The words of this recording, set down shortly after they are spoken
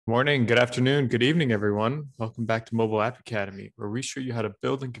Morning, good afternoon, good evening, everyone. Welcome back to Mobile App Academy, where we show you how to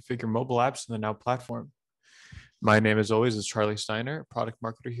build and configure mobile apps in the Now platform. My name, as always, is Charlie Steiner, product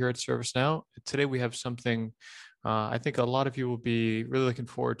marketer here at ServiceNow. Today, we have something I think a lot of you will be really looking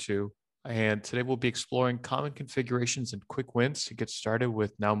forward to. And today, we'll be exploring common configurations and quick wins to get started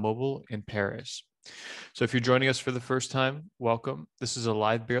with Now Mobile in Paris. So if you're joining us for the first time, welcome. This is a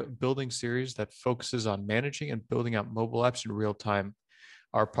live building series that focuses on managing and building out mobile apps in real time.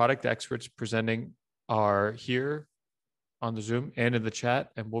 Our product experts presenting are here on the Zoom and in the chat,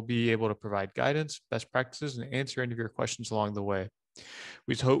 and we'll be able to provide guidance, best practices, and answer any of your questions along the way.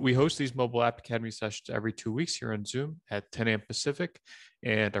 We host these Mobile App Academy sessions every 2 weeks here on Zoom at 10 a.m. Pacific,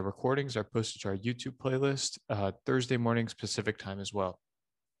 and our recordings are posted to our YouTube playlist Thursday mornings Pacific time as well.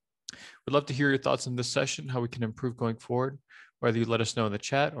 We'd love to hear your thoughts on this session, how we can improve going forward, whether you let us know in the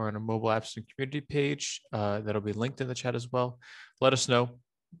chat or on our mobile apps and community page that'll be linked in the chat as well. Let us know.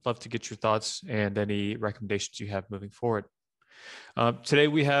 Love to get your thoughts and any recommendations you have moving forward. Today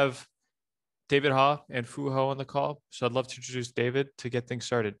we have David Ha and Fu Ho on the call. So I'd love to introduce David to get things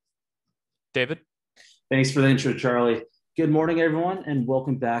started. David? Thanks for the intro, Charlie. Good morning, everyone, and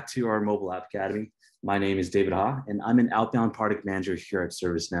welcome back to our Mobile App Academy. My name is David Ha, and I'm an outbound product manager here at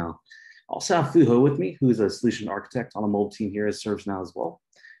ServiceNow. I also have Fu Ho with me, who is a solution architect on the mobile team here at ServiceNow as well.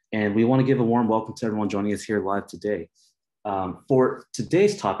 And we want to give a warm welcome to everyone joining us here live today. For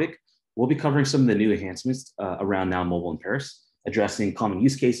today's topic, we'll be covering some of the new enhancements around Now Mobile in Paris, addressing common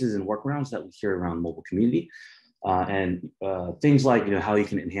use cases and workarounds that we hear around mobile community, and things like how you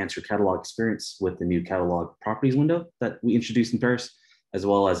can enhance your catalog experience with the new catalog properties window that we introduced in Paris, as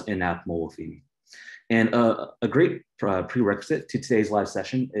well as in-app mobile theming. And a great prerequisite to today's live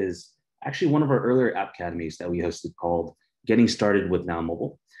session is actually one of our earlier app academies that we hosted called Getting Started with Now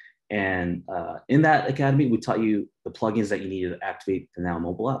Mobile. And in that academy, we taught you the plugins that you need to activate the Now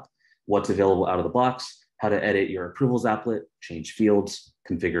Mobile app, what's available out of the box, how to edit your approvals applet, change fields,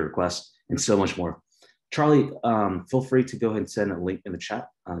 configure requests, and so much more. Charlie, feel free to go ahead and send a link in the chat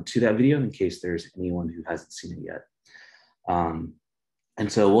to that video in case there's anyone who hasn't seen it yet. And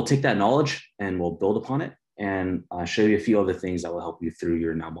so we'll take that knowledge and we'll build upon it and show you a few other things that will help you through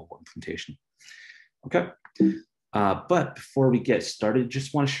your Now Mobile implementation. Okay. But before we get started,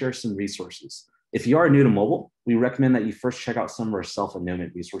 just want to share some resources. If you are new to mobile, we recommend that you first check out some of our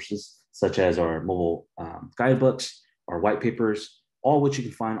self-enablement resources, such as our mobile guidebooks, our white papers, all which you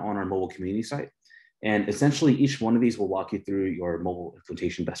can find on our mobile community site. And essentially, each one of these will walk you through your mobile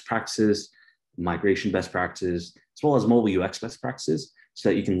implementation best practices, migration best practices, as well as mobile UX best practices, so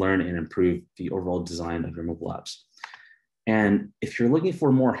that you can learn and improve the overall design of your mobile apps. And if you're looking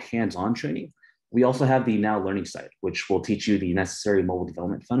for more hands-on training, we also have the Now Learning site, which will teach you the necessary mobile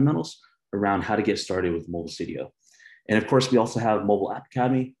development fundamentals around how to get started with Mobile Studio. And of course, we also have Mobile App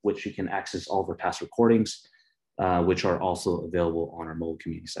Academy, which you can access all of our past recordings, which are also available on our mobile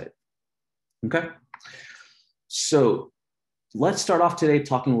community site. Okay, so let's start off today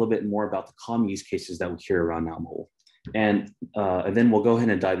talking a little bit more about the common use cases that we hear around Now Mobile. And then we'll go ahead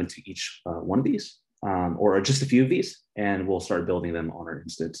and dive into each one of these, or just a few of these, and we'll start building them on our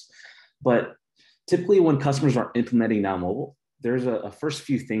instance. But typically when customers are implementing Now Mobile, there's a first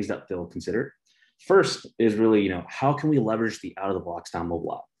few things that they'll consider. First is really, how can we leverage the out-of-the-box Now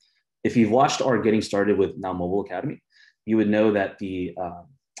Mobile app? If you've watched our Getting Started with Now Mobile Academy, you would know that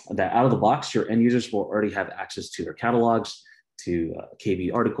that out of the box, your end users will already have access to their catalogs, to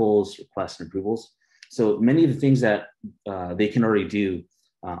KB articles, requests, and approvals. So many of the things that they can already do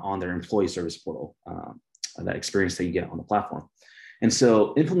on their employee service portal, that experience that you get on the platform. And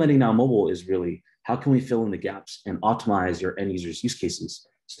so implementing Now Mobile is really, how can we fill in the gaps and optimize your end users' use cases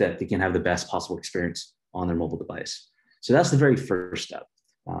so that they can have the best possible experience on their mobile device? So that's the very first step,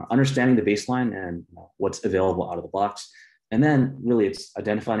 understanding the baseline and what's available out of the box. And then really it's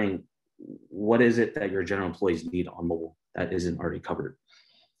identifying what is it that your general employees need on mobile that isn't already covered.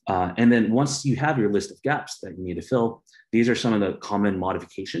 And then once you have your list of gaps that you need to fill, these are some of the common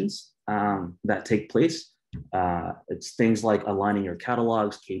modifications that take place. It's things like aligning your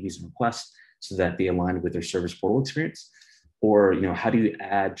catalogs, KBs, and requests so that they align with their service portal experience. Or how do you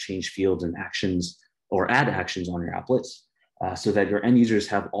add change fields and actions, or add actions on your applets so that your end users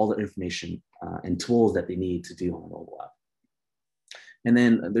have all the information and tools that they need to do on a mobile app. And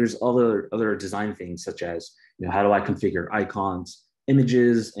then there's other design things such as, how do I configure icons,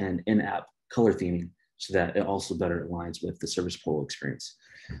 images, and in-app color theming so that it also better aligns with the service portal experience.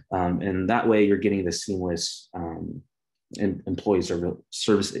 And that way you're getting the seamless employee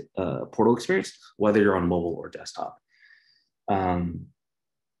service portal experience, whether you're on mobile or desktop. And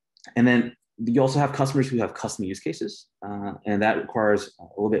then You also have customers who have custom use cases, and that requires a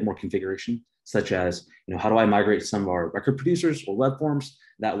little bit more configuration, such as, how do I migrate some of our record producers or web forms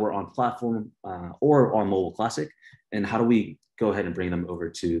that were on platform or on mobile classic, and how do we go ahead and bring them over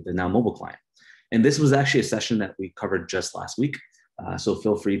to the Now Mobile client? And this was actually a session that we covered just last week. So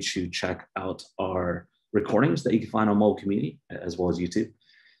feel free to check out our recordings that you can find on mobile community as well as YouTube.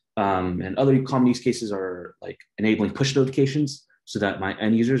 And other common use cases are like enabling push notifications so that my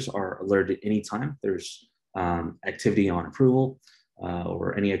end users are alerted anytime there's activity on approval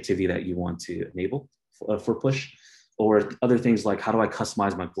or any activity that you want to enable for push, or other things like how do I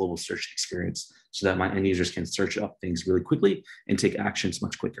customize my global search experience so that my end users can search up things really quickly and take actions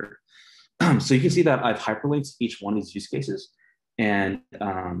much quicker. So you can see that I've hyperlinked each one of these use cases, and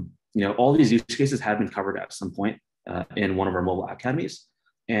all these use cases have been covered at some point in one of our mobile academies,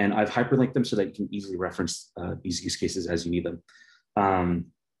 and I've hyperlinked them so that you can easily reference these use cases as you need them. Our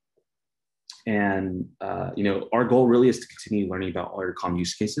goal really is to continue learning about all your common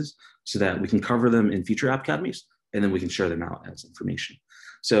use cases so that we can cover them in future app academies, and then we can share them out as information.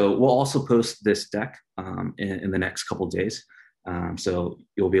 So we'll also post this deck in the next couple of days. So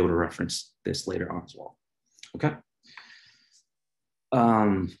you'll be able to reference this later on as well. Okay.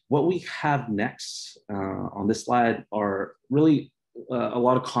 What we have next on this slide are really a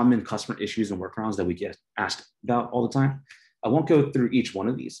lot of common customer issues and workarounds that we get asked about all the time. I won't go through each one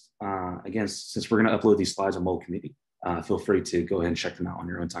of these. Again, since we're going to upload these slides on mobile community, feel free to go ahead and check them out on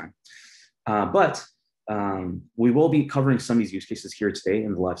your own time. But we will be covering some of these use cases here today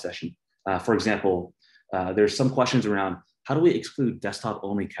in the live session. For example, there's some questions around how do we exclude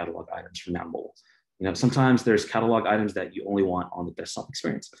desktop-only catalog items from Now Mobile? Sometimes there's catalog items that you only want on the desktop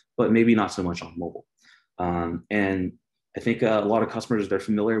experience, but maybe not so much on mobile. And I think a lot of customers, they're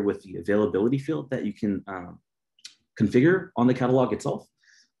familiar with the availability field that you can configure on the catalog itself.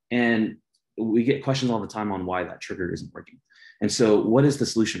 And we get questions all the time on why that trigger isn't working. And so what is the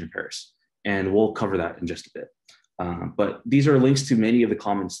solution in Paris? And we'll cover that in just a bit. But these are links to many of the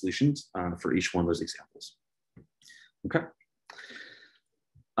common solutions for each one of those examples. Okay.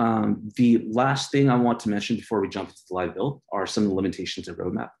 The last thing I want to mention before we jump into the live build are some of the limitations and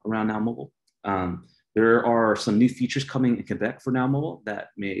roadmap around Now Mobile. There are some new features coming in Quebec for Now Mobile that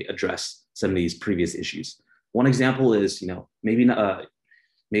may address some of these previous issues. One example is,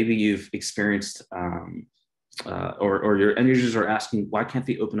 maybe you've experienced or your end users are asking, why can't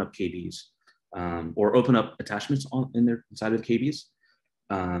they open up KBs or open up attachments inside of KBs?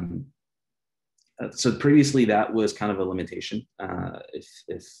 So previously that was kind of a limitation if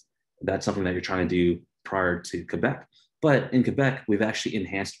that's something that you're trying to do prior to Quebec. But in Quebec, we've actually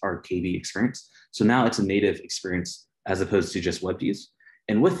enhanced our KB experience. So now it's a native experience as opposed to just web views.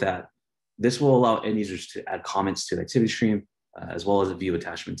 And with that, this will allow end users to add comments to the activity stream as well as view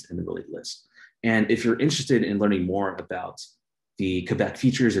attachments in the related list. And if you're interested in learning more about the Quebec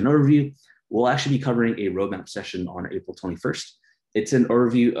features and overview, we'll actually be covering a roadmap session on April 21st. It's an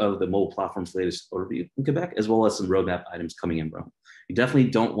overview of the mobile platform's latest overview in Quebec, as well as some roadmap items coming in Rome. You definitely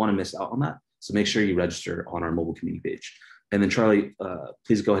don't want to miss out on that. So make sure you register on our mobile community page. And then Charlie,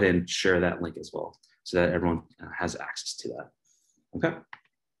 please go ahead and share that link as well so that everyone has access to that. Okay.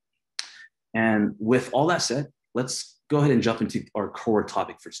 And with all that said, let's go ahead and jump into our core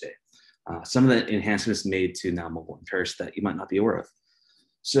topic for today. Some of the enhancements made to Now Mobile in Paris that you might not be aware of.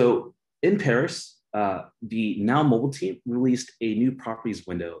 So in Paris, the Now Mobile team released a new properties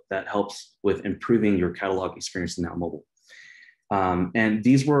window that helps with improving your catalog experience in Now Mobile. And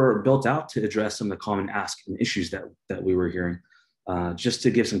these were built out to address some of the common asks and issues that we were hearing. Just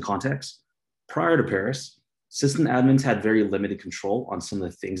to give some context, prior to Paris, system admins had very limited control on some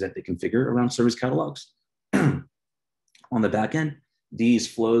of the things that they configure around service catalogs. On the back end, these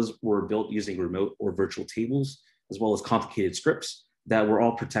flows were built using remote or virtual tables, as well as complicated scripts that were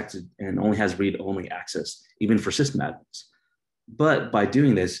all protected and only has read-only access, even for system admins. But by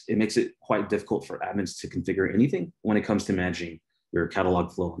doing this, it makes it quite difficult for admins to configure anything when it comes to managing your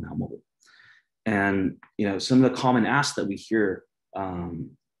catalog flow on Now Mobile. And some of the common asks that we hear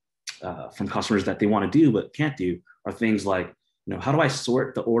from customers that they want to do but can't do are things like, how do I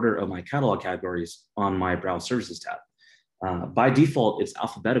sort the order of my catalog categories on my Browse Services tab? By default, it's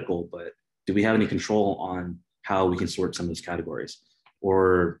alphabetical, but do we have any control on how we can sort some of those categories?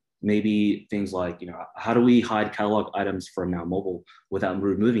 Or maybe things like, how do we hide catalog items from Now Mobile without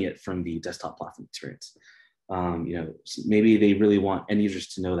removing it from the desktop platform experience? Maybe they really want end users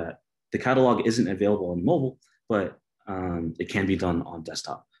to know that the catalog isn't available on mobile, but it can be done on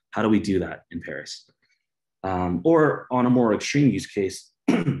desktop. How do we do that in Paris? Or on a more extreme use case,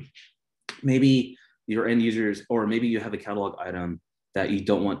 maybe your end users, or maybe you have a catalog item that you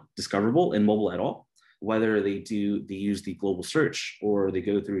don't want discoverable in mobile at all, whether they use the global search or they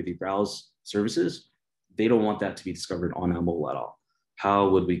go through the browse services, they don't want that to be discovered on Now Mobile at all. How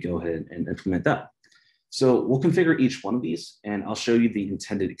would we go ahead and implement that? So we'll configure each one of these, and I'll show you the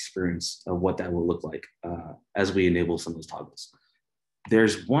intended experience of what that will look like as we enable some of those toggles.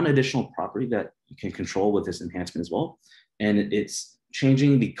 There's one additional property that you can control with this enhancement as well, and it's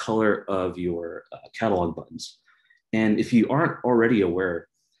changing the color of your catalog buttons. And if you aren't already aware,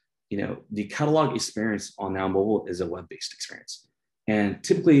 the catalog experience on Now Mobile is a web-based experience. And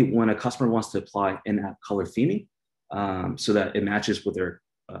typically when a customer wants to apply in-app color theming so that it matches with their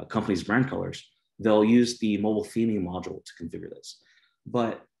company's brand colors, they'll use the mobile theming module to configure this.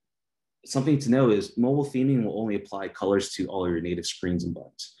 But something to know is mobile theming will only apply colors to all your native screens and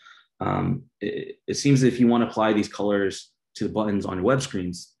buttons. It seems that if you want to apply these colors to the buttons on your web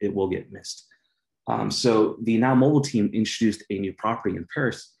screens, it will get missed. So the Now Mobile team introduced a new property in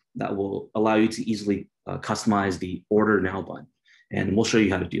Paris that will allow you to easily customize the Order Now button. And we'll show you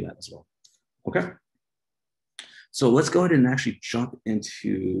how to do that as well. Okay. So let's go ahead and actually jump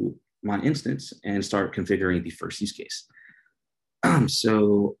into my instance and start configuring the first use case.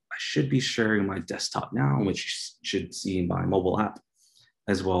 So I should be sharing my desktop now, which you should see my mobile app,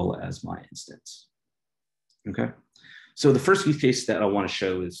 as well as my instance. Okay. So the first use case that I want to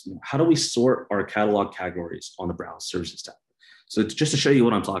show is how do we sort our catalog categories on the Browse Services tab? So just to show you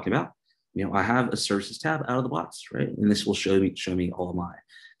what I'm talking about, I have a services tab out of the box, right? And this will show me all of my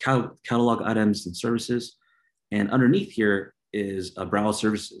catalog items and services. And underneath here is a Browse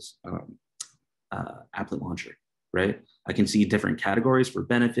Services applet launcher, right? I can see different categories for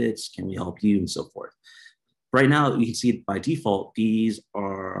benefits, can we help you, and so forth. Right now, you can see by default, these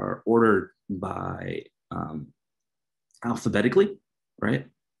are ordered by alphabetically, right?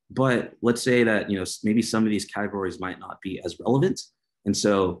 But let's say that, maybe some of these categories might not be as relevant. And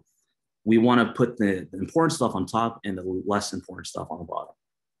so we want to put the important stuff on top and the less important stuff on the bottom,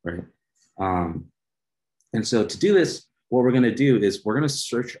 right? And so to do this, what we're going to do is we're going to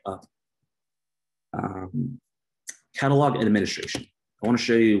search up catalog administration. I want to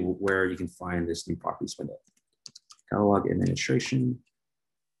show you where you can find this new properties window. Catalog administration.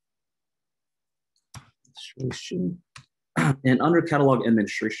 And under catalog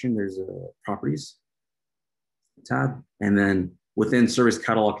administration, there's a properties tab. And then within service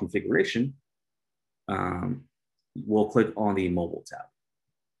catalog configuration, we'll click on the mobile tab.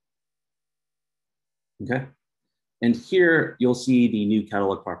 Okay. And here you'll see the new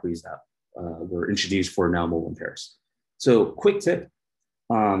catalog properties that were introduced for Now Mobile in Paris. So quick tip,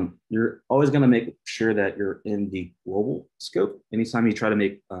 you're always going to make sure that you're in the global scope anytime you try to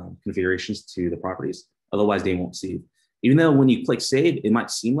make configurations to the properties. Otherwise, they won't save. Even though when you click save, it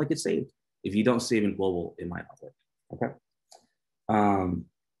might seem like it's saved. If you don't save in global, it might not work. Okay.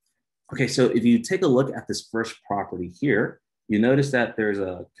 Okay, so if you take a look at this first property here, you notice that there's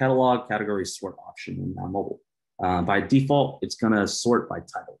a catalog category sort option in Now Mobile. By default, it's going to sort by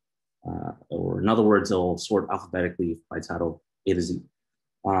title. Or in other words, it'll sort alphabetically by title A to Z.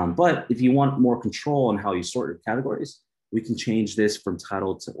 But if you want more control on how you sort your categories, we can change this from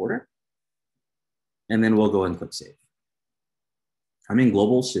title to order. And then we'll go and click save. I'm in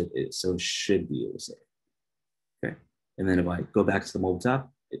global, so it should be able to save. Okay. And then if I go back to the mobile tab,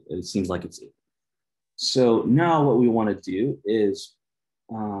 it seems like it's saved. So now what we want to do is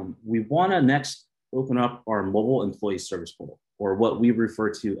we want to next open up our mobile employee service portal, or what we refer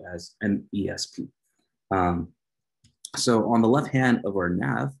to as MESP. So on the left hand of our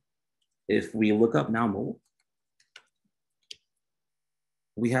nav, if we look up Now Mobile,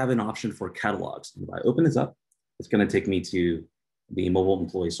 we have an option for catalogs. And if I open this up, it's going to take me to the mobile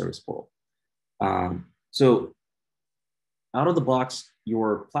employee service portal. So out of the box,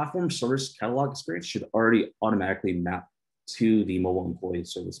 your platform service catalog experience should already automatically map to the mobile employee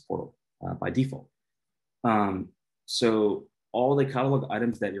service portal by default. So all the catalog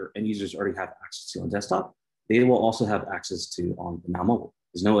items that your end users already have access to on desktop, they will also have access to on the Now Mobile.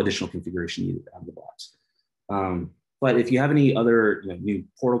 There's no additional configuration needed out of the box. But if you have any other new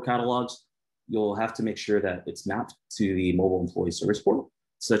portal catalogs, you'll have to make sure that it's mapped to the mobile employee service portal,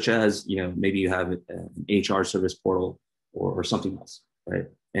 such as maybe you have an HR service portal or something else, right?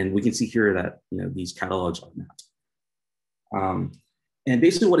 And we can see here that these catalogs are mapped. And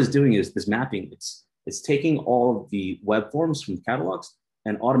basically what it's doing is this mapping, it's taking all of the web forms from catalogs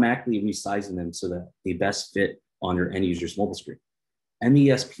and automatically resizing them so that they best fit on your end user's mobile screen.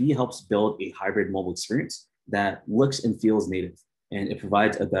 MESP helps build a hybrid mobile experience that looks and feels native, and it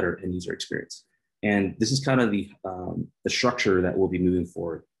provides a better end user experience. And this is kind of the structure that we'll be moving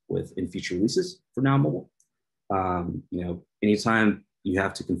forward with in future releases for Now Mobile. Anytime you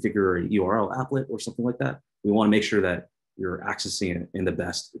have to configure a URL applet or something like that, we want to make sure that you're accessing it in the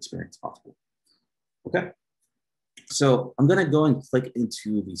best experience possible. Okay. So I'm going to go and click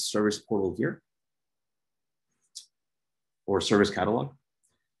into the service portal here, or service catalog.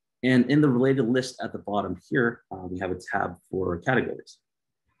 And in the related list at the bottom here, we have a tab for categories.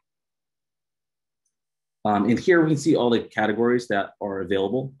 And here we can see all the categories that are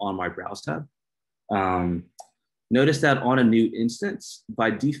available on my Browse tab. Notice that on a new instance,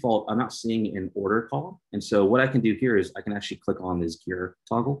 by default, I'm not seeing an order column. And so what I can do here is I can actually click on this gear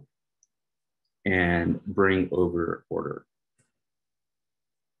toggle and bring over order.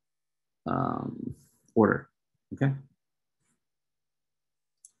 Okay.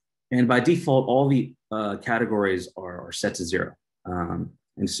 And by default, all the categories are set to 0.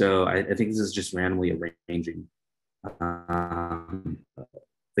 And so I think this is just randomly arranging the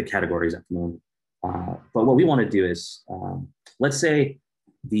categories at the moment. But what we want to do is, let's say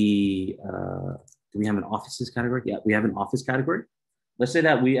do we have an offices category? Yeah, we have an office category. Let's say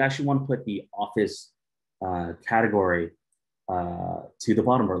that we actually want to put the office category to the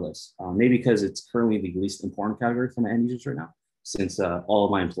bottom of our list, maybe because it's currently the least important category for my end users right now, since all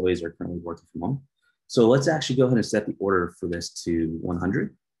of my employees are currently working from home. So let's actually go ahead and set the order for this to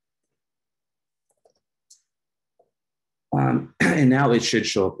 100. And now it should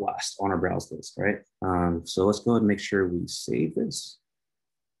show up last on our browse list, right? So let's go ahead and make sure we save this.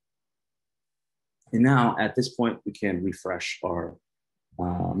 And now at this point, we can refresh our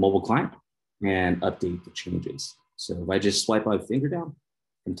mobile client and update the changes. So if I just swipe my finger down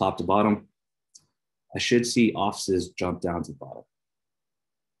from top to bottom, I should see offices jump down to the bottom.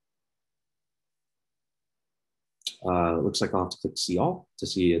 Looks like I'll have to click see all to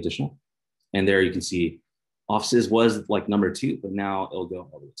see additional. And there you can see offices was like number 2, but now it'll go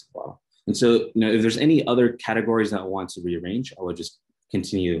all the way to the bottom. And so, if there's any other categories that I want to rearrange, I would just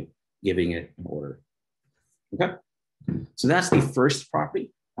continue giving it an order. Okay. So that's the first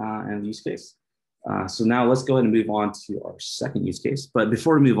property and use case. So now let's go ahead and move on to our second use case. But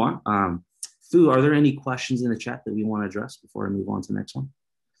before we move on, Fu, are there any questions in the chat that we want to address before I move on to the next one?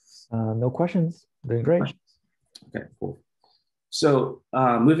 No questions. Doing great. Okay, cool. So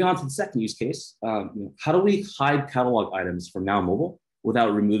moving on to the second use case, how do we hide catalog items from Now Mobile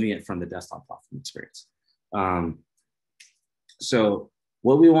without removing it from the desktop platform experience? So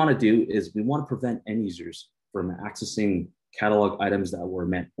what we want to do is we want to prevent end users from accessing catalog items that were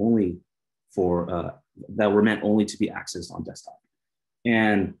meant only for to be accessed on desktop.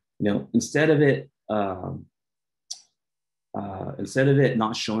 And instead of it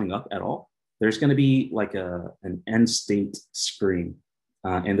not showing up at all, there's going to be like an end state screen,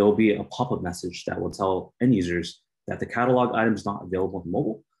 and there'll be a pop-up message that will tell end users that the catalog item is not available on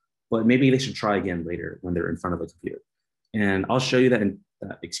mobile, but maybe they should try again later when they're in front of a computer. And I'll show you that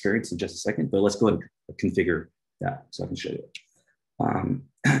experience in just a second, but let's go ahead and configure that so I can show you it.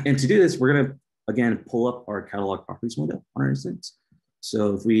 And to do this, we're going to, again, pull up our catalog properties window on our instance.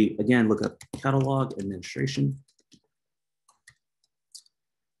 So if we, again, look up catalog administration,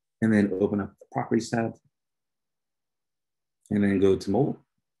 and then open up the properties tab, and then go to mobile.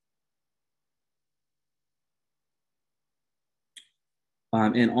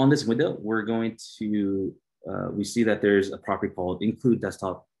 And on this window, we're going to, we see that there's a property called include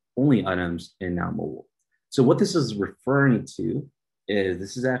desktop only items in Now Mobile. So what this is referring to is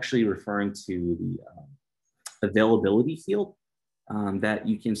this is actually referring to the availability field that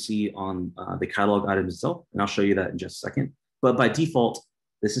you can see on the catalog item itself. And I'll show you that in just a second. But by default,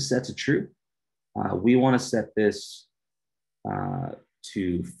 this is set to true. We want to set this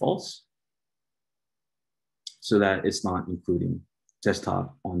to false so that it's not including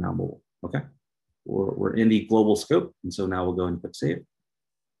desktop on Now Mobile. Okay, we're in the global scope, and so now we'll go and click save.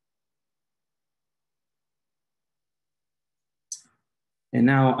 And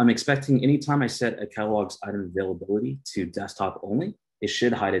now I'm expecting anytime I set a catalog's item availability to desktop only, it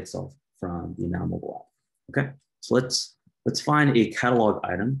should hide itself from the Now Mobile app. Okay, so let's find a catalog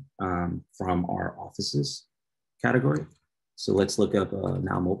item from our offices category. So let's look up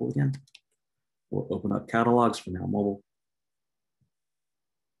Now Mobile again. We'll open up catalogs for Now Mobile.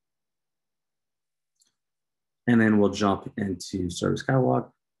 And then we'll jump into service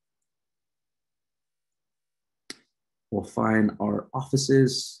catalog. We'll find our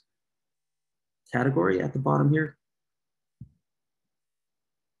offices category at the bottom here.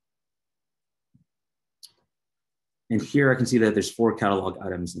 And here I can see that there's 4 catalog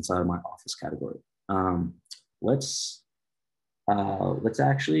items inside of my office category. Let's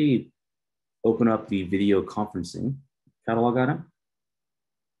actually open up the video conferencing catalog item.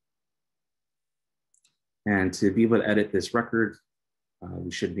 And to be able to edit this record,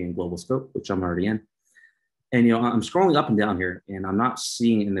 we should be in global scope, which I'm already in. And I'm scrolling up and down here, and I'm not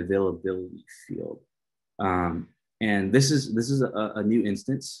seeing an availability field. And this is a new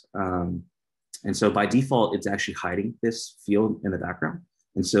instance. And so by default, it's actually hiding this field in the background.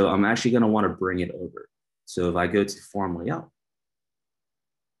 And so I'm actually going to want to bring it over. So if I go to form layout,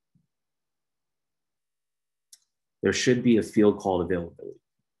 there should be a field called availability.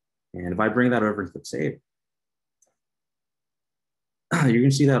 And if I bring that over and click save, you're going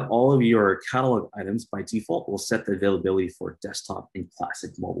to see that all of your catalog items by default will set the availability for desktop and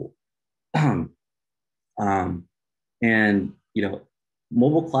classic mobile. And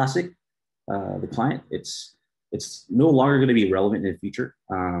mobile classic, the client, it's no longer going to be relevant in the future.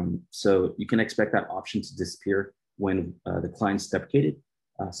 So you can expect that option to disappear when the client's deprecated.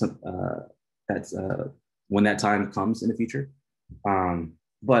 That's when that time comes in the future.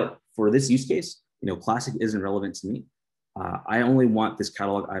 But for this use case, classic isn't relevant to me. I only want this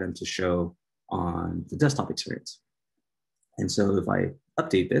catalog item to show on the desktop experience. And so if I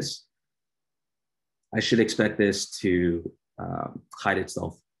update this, I should expect this to hide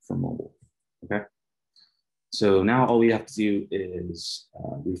itself from mobile, okay? So now all we have to do is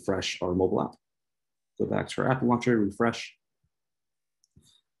refresh our mobile app. Go back to our app launcher, refresh.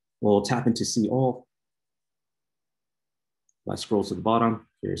 We'll tap into see all. If I scroll to the bottom,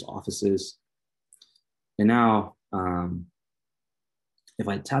 here's offices. And now, if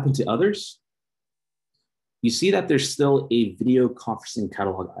I tap into others, you see that there's still a video conferencing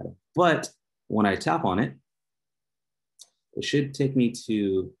catalog item. But when I tap on it, it should take me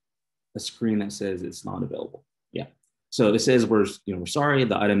to a screen that says it's not available. Yeah. So it says we're sorry,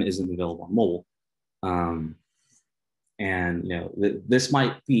 the item isn't available on mobile. This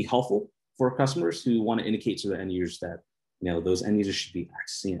might be helpful for customers who want to indicate to the end users that those end users should be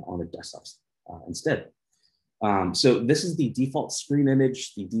accessing it on their desktops instead. So this is the default screen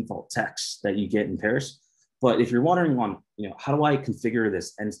image, the default text that you get in Paris. But if you're wondering on, how do I configure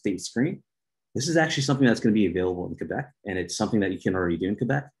this end state screen? This is actually something that's going to be available in Quebec, and it's something that you can already do in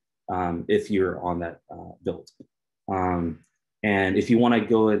Quebec if you're on that build. And if you want to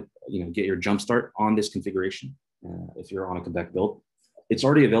go and get your jump start on this configuration, if you're on a Quebec build, it's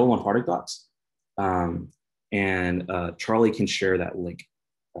already available on product docs. And Charlie can share that link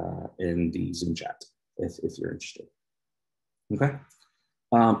in the Zoom chat if you're interested. Okay.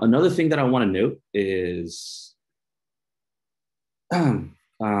 Another thing that I want to note is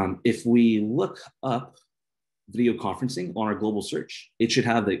if we look up video conferencing on our global search, it should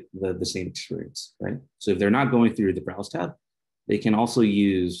have the same experience, right? So if they're not going through the browse tab, they can also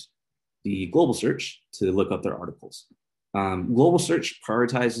use the global search to look up their articles. Global search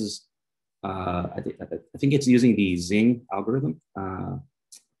prioritizes, I think it's using the Zing algorithm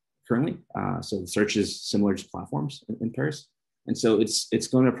currently. So the search is similar to platforms in Paris. And so it's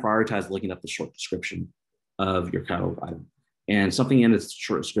going to prioritize looking up the short description of your catalog item. And something in the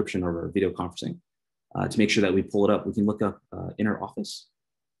short description of our video conferencing to make sure that we pull it up, we can look up inner office.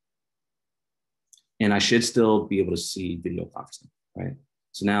 And I should still be able to see video conferencing, right?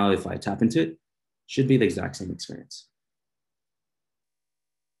 So now if I tap into it, should be the exact same experience.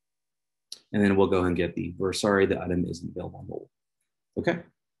 And then we'll go and get we're sorry, the item isn't available on mobile. Okay.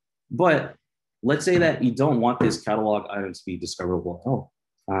 But let's say that you don't want this catalog item to be discoverable at all.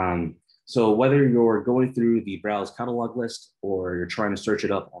 So whether you're going through the browse catalog list or you're trying to search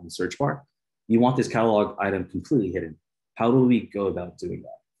it up on the search bar, you want this catalog item completely hidden. How do we go about doing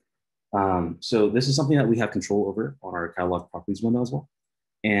that? So this is something that we have control over on our catalog properties window as well.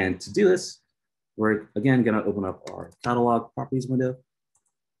 And to do this, we're again going to open up our catalog properties window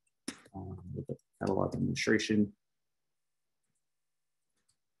with the catalog administration,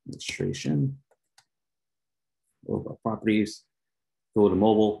 over properties, go to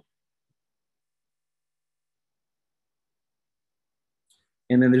mobile.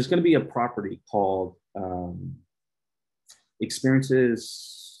 And then there's going to be a property called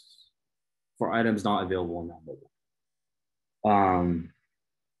experiences for items not available on non-mobile.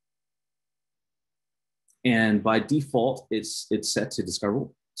 And by default, it's set to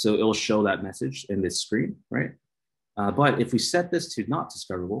discoverable. So it'll show that message in this screen, right? But if we set this to not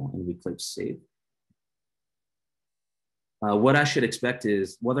discoverable and we click save, what I should expect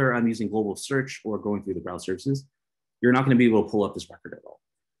is whether I'm using global search or going through the browse services, you're not going to be able to pull up this record at all.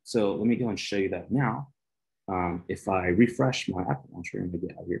 So let me go and show you that now. If I refresh my app launcher and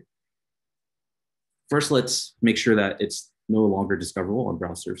get out here. First, let's make sure that it's no longer discoverable on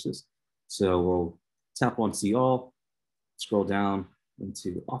browse services. So we'll tap on see all, scroll down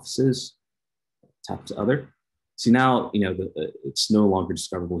into offices, tap to other. See now, it's no longer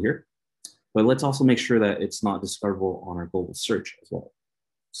discoverable here. but let's also make sure that it's not discoverable on our global search as well.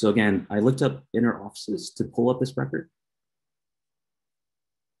 So again, I looked up inner offices to pull up this record.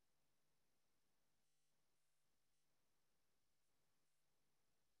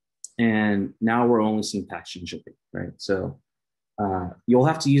 And now we're only seeing packaging shipping, right? So you'll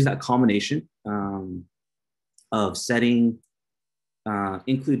have to use that combination of setting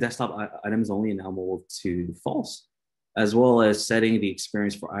include desktop items only in now mobile to false, as well as setting the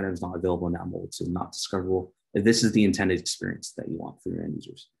experience for items not available in now mobile to not discoverable, if this is the intended experience that you want for your end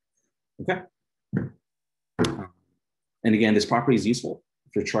users. Okay. And again, this property is useful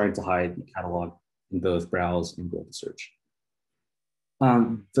if you're trying to hide the catalog in both browse and global search.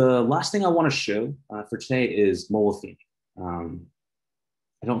 The last thing I want to show for today is mobile theming.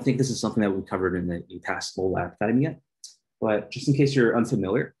 I don't think this is something that we covered in the past Mobile App Academy yet, but just in case you're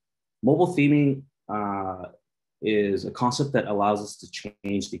unfamiliar, mobile theming is a concept that allows us to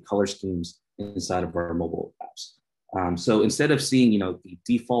change the color schemes inside of our mobile apps. So instead of seeing, the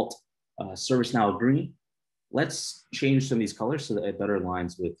default ServiceNow green, let's change some of these colors so that it better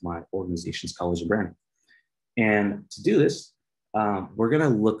aligns with my organization's colors and branding. And to do this, we're going to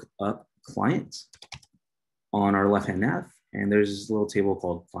look up clients on our left-hand nav, and there's this little table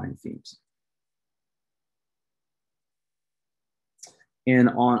called client themes. And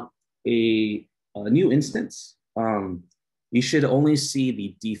on a new instance, you should only see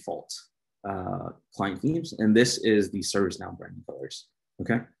the default client themes, and this is the ServiceNow branding colors,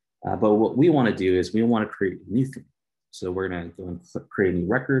 okay? But what we want to do is we want to create a new theme. So we're going to go and create a new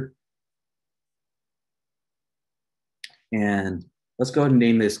record. And let's go ahead and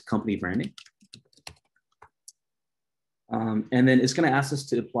name this company branding. And then it's going to ask us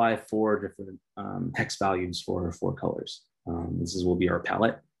to apply 4 different hex values for 4 colors. This will be our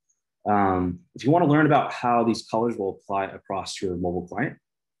palette. If you want to learn about how these colors will apply across your mobile client,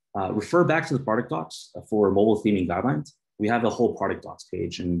 refer back to the product docs for mobile theming guidelines. We have a whole product docs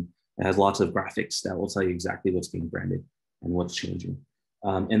page, and it has lots of graphics that will tell you exactly what's being branded and what's changing.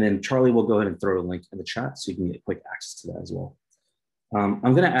 And then Charlie will go ahead and throw a link in the chat so you can get quick access to that as well. I'm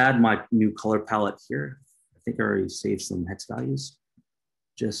going to add my new color palette here. I think I already saved some hex values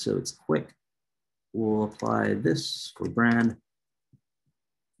just so it's quick. We'll apply this for brand,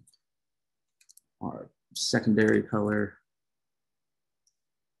 our secondary color,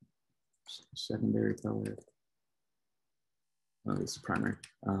 oh, this is primary,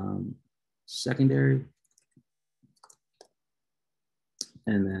 secondary,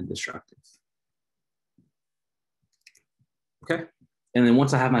 and then destructive. Okay, and then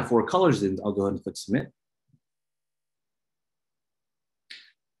once I have my 4 colors in, I'll go ahead and click submit.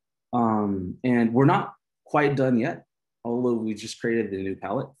 And we're not quite done yet, although we just created the new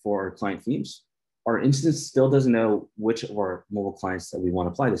palette for our client themes. Our instance still doesn't know which of our mobile clients that we want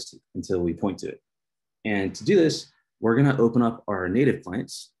to apply this to until we point to it. And to do this, we're going to open up our native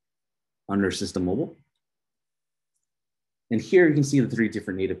clients under System Mobile. And here you can see the 3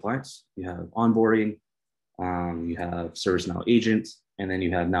 different native clients. You have onboarding, you have ServiceNow agent, and then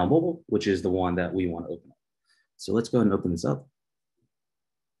you have Now Mobile, which is the one that we want to open up. So let's go ahead and open this up.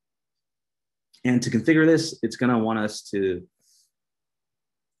 And to configure this, it's going to want us to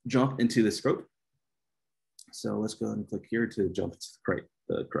jump into the scope. So let's go ahead and click here to jump to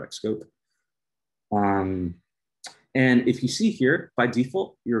the correct scope. And if you see here, by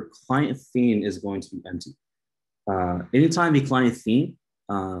default, your client theme is going to be empty. Anytime the client theme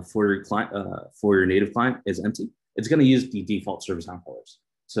for your native client is empty, it's going to use the default ServiceNow colors.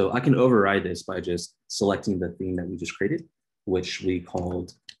 So I can override this by just selecting the theme that we just created, which we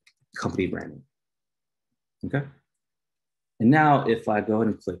called company branding. Okay. And now if I go ahead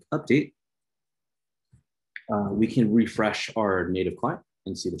and click update, we can refresh our native client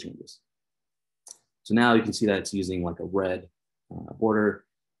and see the changes. So now you can see that it's using like a red border.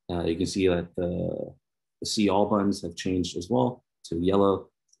 You can see that the see all buttons have changed as well to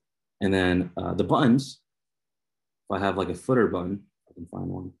yellow. And then the buttons, if I have like a footer button, I can find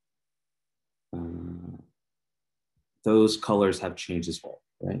one. Those colors have changed as well,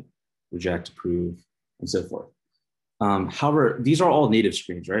 right? Reject, approve, and so forth. However, these are all native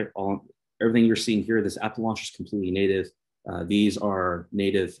screens, right? Everything you're seeing here, this app launcher is completely native. These are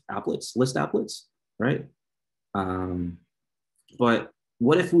native applets, list applets, right? But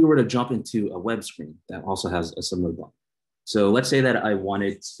what if we were to jump into a web screen that also has a similar button? So let's say that I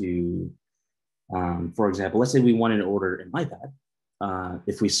wanted to, for example, let's say we wanted to order an iPad.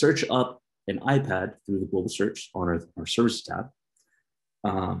 If we search up an iPad through the global search on our services tab,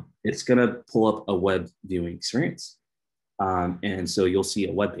 it's going to pull up a web viewing experience. And so you'll see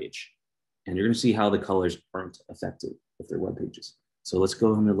a web page, and you're going to see how the colors aren't affected if they're web pages. So let's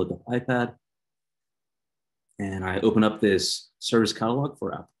go ahead and look up iPad. and I open up this service catalog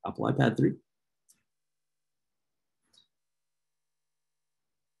for Apple iPad 3.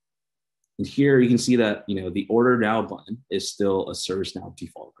 And here you can see that, the Order Now button is still a ServiceNow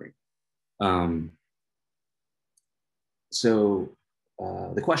default green.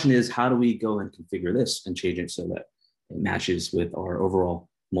 The question is, how do we go and configure this and change it so that it matches with our overall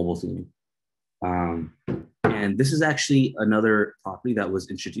mobile theming? And this is actually another property that was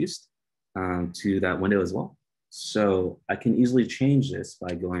introduced to that window as well. So I can easily change this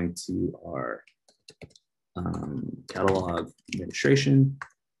by going to our catalog administration.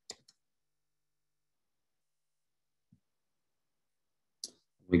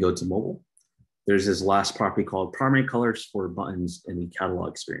 We go to mobile. There's this last property called primary colors for buttons in the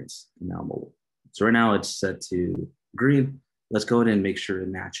catalog experience in Now Mobile. So right now it's set to green. Let's go ahead and make sure it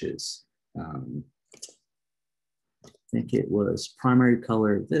matches. I think it was primary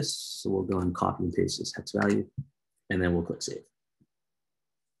color this. So we'll go and copy and paste this hex value, and then we'll click save.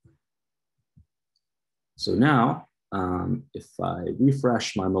 So now, if I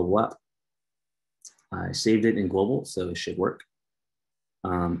refresh my mobile app, I saved it in global, so it should work.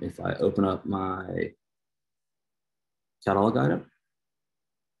 If I open up my catalog item,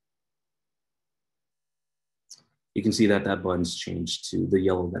 you can see that that button's changed to the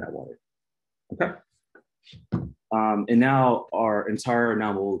yellow that I wanted. Okay. And now our entire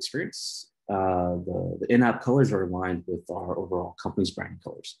Now Mobile experience, the in-app colors are aligned with our overall company's branding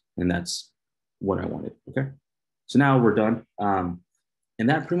colors. And that's what I wanted. Okay. So now we're done. And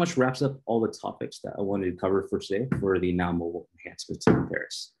that pretty much wraps up all the topics that I wanted to cover for today for the Now Mobile enhancements in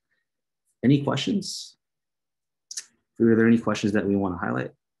Paris. Any questions? Are there any questions that we want to highlight?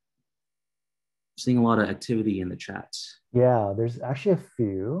 I'm seeing a lot of activity in the chat. Yeah, there's actually a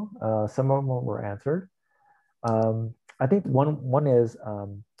few. Some of them were answered. I think one is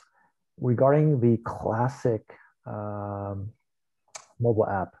regarding the classic mobile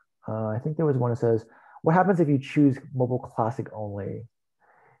app. I think there was one that says, what happens if you choose mobile classic only?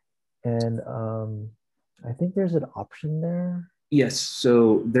 And I think there's an option there. Yes,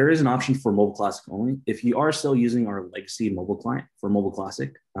 so there is an option for mobile classic only. If you are still using our legacy mobile client for mobile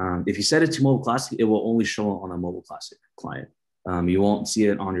classic, if you set it to mobile classic, it will only show on a mobile classic client. You won't see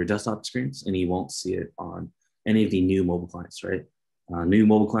it on your desktop experience, and you won't see it on any of the new mobile clients, right? New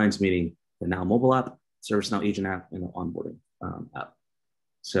mobile clients meaning the Now Mobile app, ServiceNow Agent app, and the onboarding app.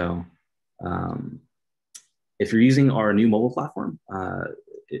 So if you're using our new mobile platform,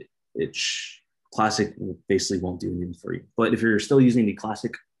 Classic basically won't do anything for you. But if you're still using the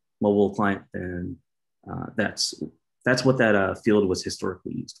classic mobile client, then that's what that field was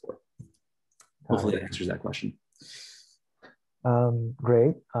historically used for. Hopefully that answers that question.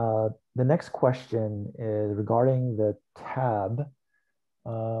 Great. The next question is regarding the tab.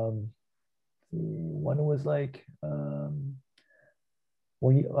 One was like,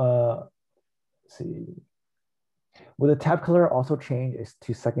 when you, see. Will the tab color also change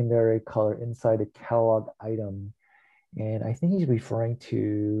to secondary color inside the catalog item? And I think he's referring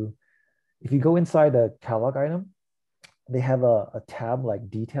to, if you go inside the catalog item, they have a tab like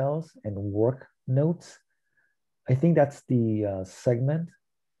details and work notes. I think that's the segment.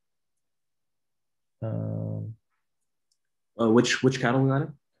 Which catalog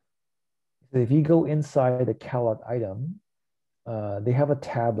item? If you go inside the catalog item, they have a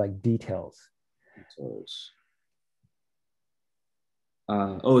tab like details.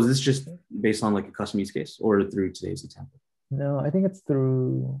 Is this just based on like a custom use case or through today's example? No, I think it's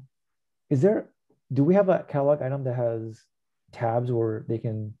through, do we have a catalog item that has tabs where they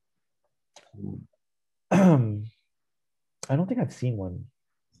can, I don't think I've seen one.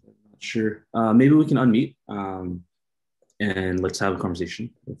 Sure. Maybe we can unmute and let's have a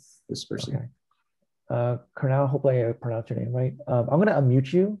conversation with this person. Okay. Karnal, hopefully I pronounced your name right. I'm going to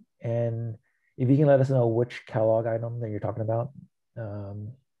unmute you, and if you can let us know which catalog item that you're talking about.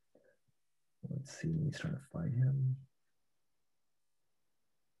 Let's see, he's trying to find him.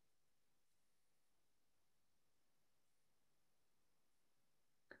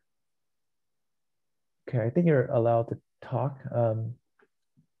 Okay, I think you're allowed to talk. Are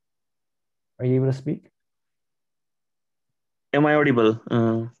you able to speak? Am I audible?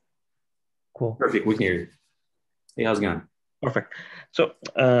 Cool. Perfect, we can hear you. Hey, how's it going? Perfect. So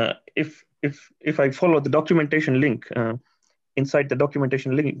if I follow the documentation link, inside the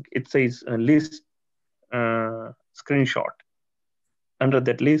documentation link, it says list screenshot. Under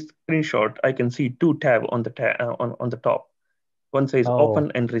that list screenshot, I can see two tabs on the top. One says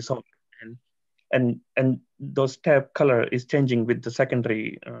open and resolve, and those tab color is changing with the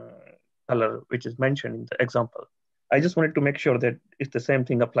secondary color which is mentioned in the example. I just wanted to make sure that it's the same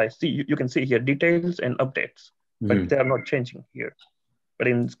thing applies. See, you can see here details and updates, but they are not changing here. But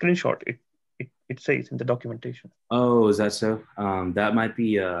in screenshot, it says in the documentation. Oh, is that so? That might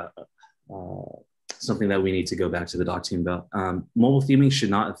be something that we need to go back to the doc team about. Mobile theming should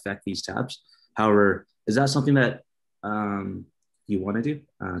not affect these tabs. However, is that something that you want to do,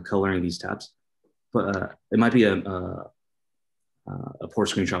 coloring these tabs? But it might be a poor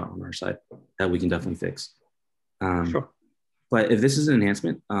screenshot on our side that we can definitely fix. Sure. But if this is an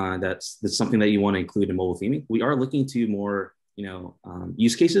enhancement, that's something that you want to include in mobile theming. We are looking to more,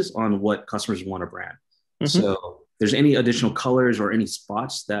 use cases on what customers want to brand. So if there's any additional colors or any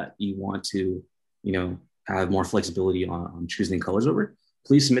spots that you want to, have more flexibility on choosing colors over,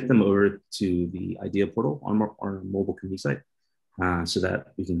 please submit them over to the idea portal on our mobile community site, so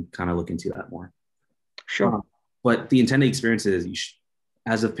that we can kind of look into that more. Sure. But the intended experience is,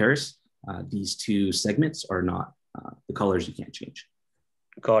 as of Paris, these two segments are not the colors you can't change.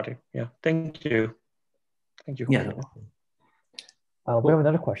 Got it. Yeah. Thank you. Thank you. Yeah. We have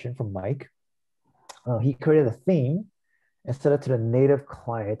another question from Mike. He created a theme and set it to the native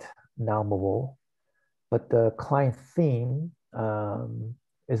client, now mobile, but the client theme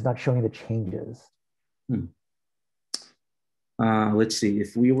is not showing the changes. Let's see.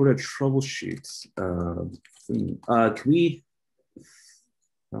 If we were to troubleshoot, can we?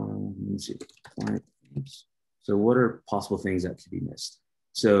 Let me see. Client themes. So, what are possible things that could be missed?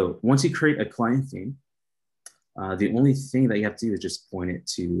 So, once you create a client theme, the only thing that you have to do is just point it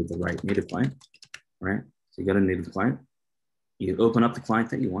to the right native client, right? So, you got a native client. You open up the client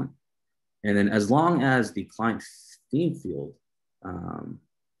that you want, and then as long as the client theme field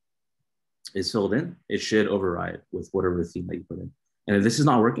is filled in, it should override with whatever theme that you put in. And if this is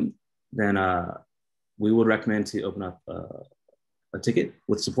not working, then we would recommend to open up a ticket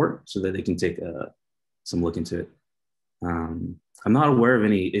with support so that they can take some look into it. I'm not aware of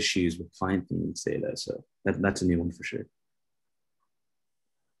any issues with client themes data, so that's a new one for sure.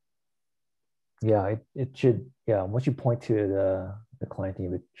 Yeah, it should. Yeah, once you point to the client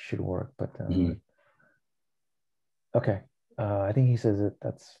theme, it should work. But okay, I think he says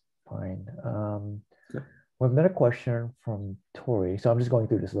that's fine. We have another question from Tori. So I'm just going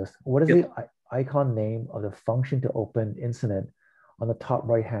through this list. What is the icon name of the function to open incident on the top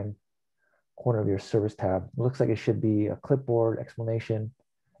right-hand corner of your service tab? It looks like it should be a clipboard explanation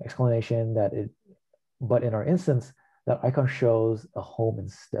that it, but in our instance, that icon shows a home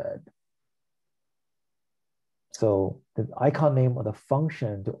instead. So the icon name of the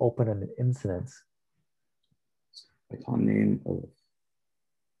function to open an incident. Icon name of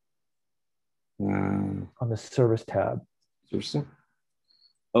on the service tab. Service tab?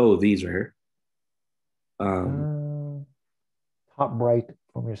 Oh, these right here. Top right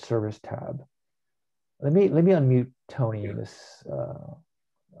from your service tab. Let me unmute Tony. Yeah. This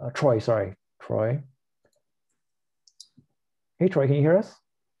Troy. Sorry, Troy. Hey, Troy, can you hear us?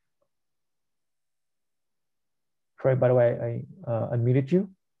 Troy, by the way, I unmuted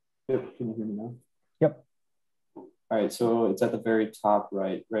you. Yep, can you hear me now? Yep. All right, so it's at the very top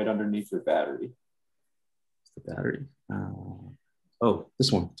right underneath your battery. It's the battery. Oh,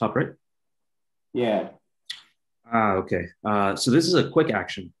 this one, top right? Yeah. Okay. So this is a quick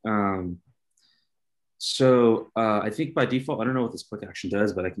action. I think by default, I don't know what this quick action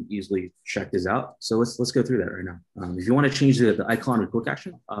does, but I can easily check this out. So let's go through that right now. If you want to change the icon with quick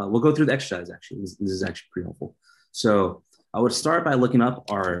action, we'll go through the exercise actually. This is actually pretty helpful. So I would start by looking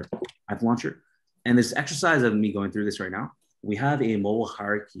up our app launcher. And this exercise of me going through this right now, we have a mobile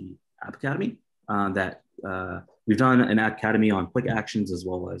hierarchy app academy that we've done an app academy on quick actions as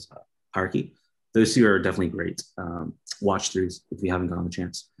well as hierarchy. Those two are definitely great watch throughs if you haven't gotten the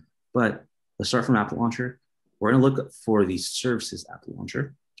chance. But let's start from app launcher. We're going to look for the services app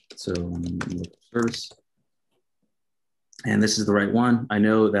launcher. So I'm going to look at service. And this is the right one. I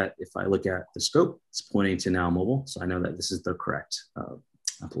know that if I look at the scope, it's pointing to now mobile. So I know that this is the correct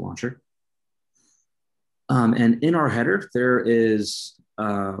app launcher. And in our header, there is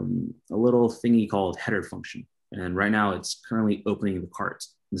a little thingy called header function. And right now it's currently opening the cart.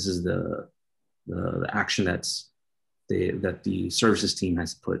 This is the action that the services team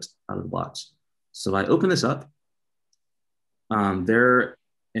has put out of the box. So if I open this up and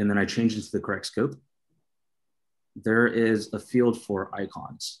then I change it to the correct scope, there is a field for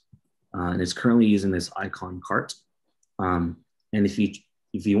icons. And it's currently using this icon cart. And if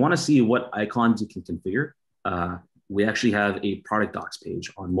you want to see what icons you can configure, we actually have a product docs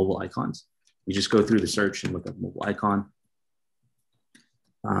page on mobile icons. You just go through the search and look up mobile icon.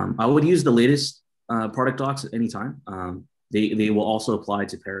 I would use the latest product docs at any time. They will also apply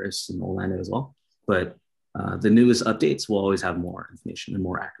to Paris and Orlando as well. But The newest updates will always have more information and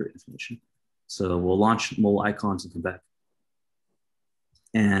more accurate information. So we'll launch mobile icons in Quebec.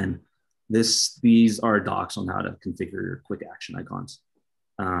 And these are docs on how to configure your quick action icons.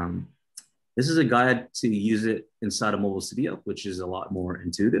 This is a guide to use it inside of Mobile Studio, which is a lot more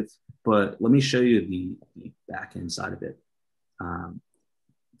intuitive. But let me show you the back end side of it,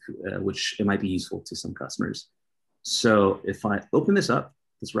 which it might be useful to some customers. So if I open this up,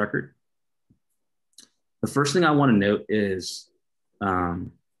 this record, the first thing I want to note is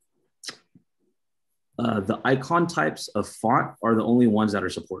the icon types of font are the only ones that are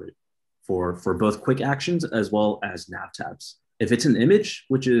supported for both quick actions as well as nav tabs. If it's an image,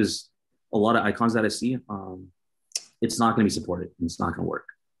 which is a lot of icons that I see, it's not going to be supported and it's not going to work.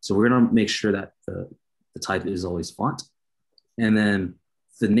 So we're going to make sure that the type is always font. And then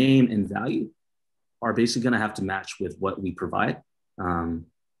the name and value are basically going to have to match with what we provide on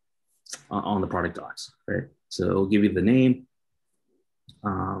the product docs, right? So it'll give you the name,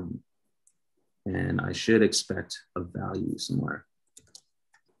 and I should expect a value somewhere.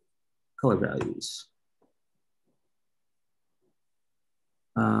 Color values.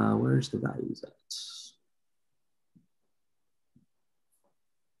 Where's the values at?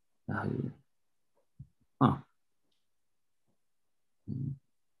 Value. Oh.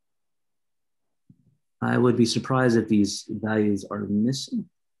 I would be surprised if these values are missing.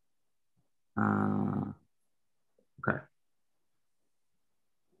 Okay.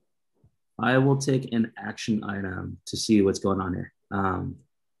 I will take an action item to see what's going on here.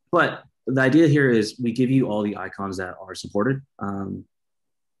 But the idea here is we give you all the icons that are supported.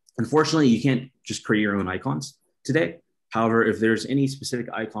 Unfortunately, you can't just create your own icons today. However, if there's any specific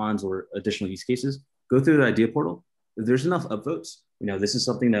icons or additional use cases, go through the idea portal. If there's enough upvotes, this is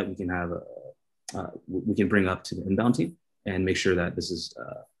something that we can have, we can bring up to the inbound team and make sure that this is,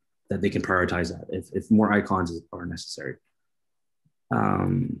 that they can prioritize that if more icons are necessary.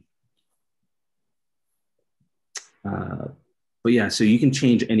 But yeah, so you can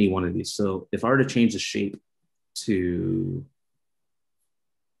change any one of these. So if I were to change the shape to,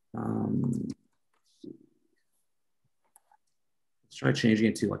 let's try changing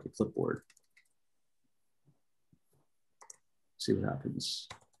it to like a clipboard. See what happens.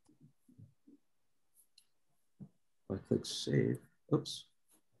 If I click save, oops.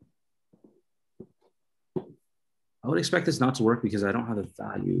 I would expect this not to work because I don't have a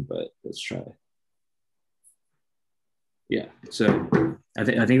value, but let's try. Yeah, so I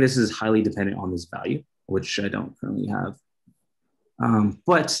think this is highly dependent on this value, which I don't currently have.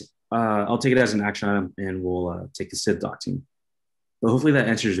 But I'll take it as an action item and we'll take the civ doc team. But hopefully that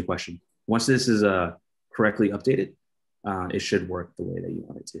answers your question. Once this is correctly updated, it should work the way that you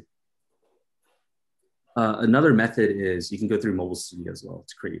want it to. Another method is you can go through Mobile Studio as well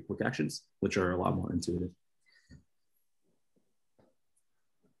to create quick actions, which are a lot more intuitive.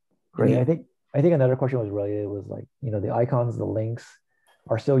 Great. I think another question was related was like, the icons, the links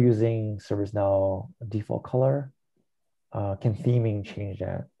are still using ServiceNow default color. Can theming change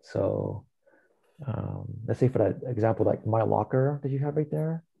that? So let's say for that example, like my locker that you have right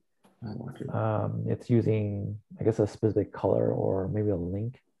there, it's using, I guess, a specific color or maybe a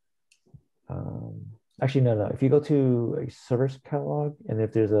link. Actually, no. If you go to a service catalog and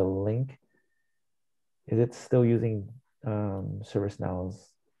if there's a link, is it still using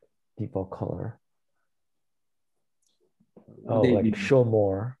ServiceNow's default color? Oh, like show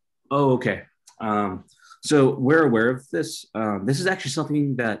more. Oh, okay. So we're aware of this. This is actually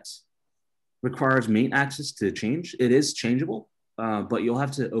something that requires main access to change. It is changeable, but you'll have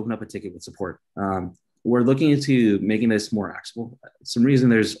to open up a ticket with support. We're looking into making this more accessible. Some reason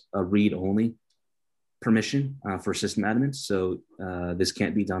there's a read-only permission for system admins, so this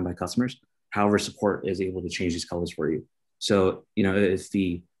can't be done by customers. However, support is able to change these colors for you. So, if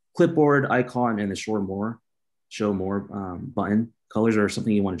the clipboard icon and the show more button colors are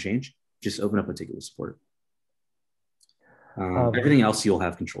something you want to change, just open up a ticket with support. Everything else you'll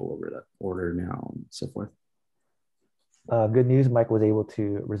have control over, the order now and so forth. Good news, Mike was able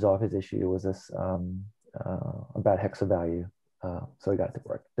to resolve his issue. It was this about hexa value. So he got it to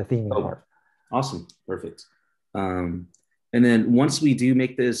work, the theming part. Awesome, perfect. And then once we do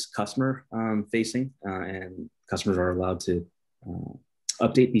make this customer facing and customers are allowed to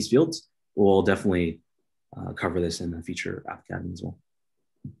update these fields, we'll definitely cover this in the future App Academy as well.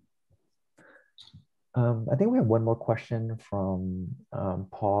 I think we have one more question from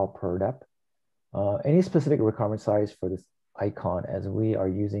Paul Perdep. Any specific requirement size for this icon as we are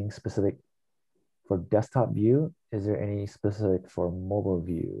using specific for desktop view? Is there any specific for mobile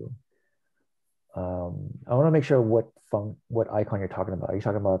view? I want to make sure what icon you're talking about. Are you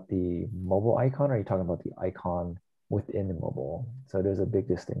talking about the mobile icon, or are you talking about the icon within the mobile? So there's a big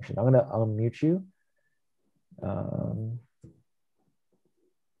distinction. I'm gonna unmute you.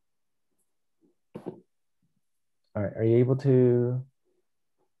 All right, are you able to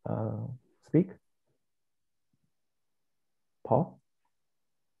speak, Paul?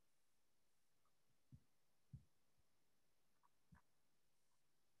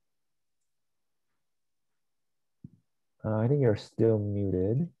 I think you're still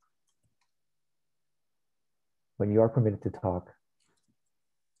muted, but you are permitted to talk.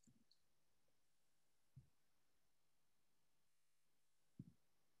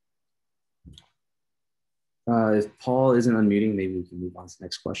 If Paul isn't unmuting, maybe we can move on to the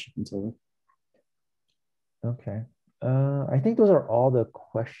next question until then. Okay. I think those are all the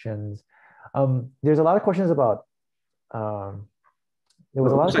questions. There's a lot of questions about. There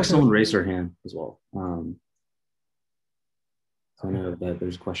was a lot of Looks like questions. someone raised their hand as well. So I know that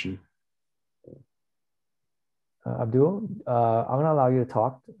there's a question. Abdul, I'm going to allow you to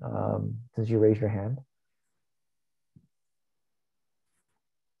talk since you raised your hand.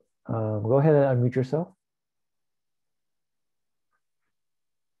 Go ahead and unmute yourself.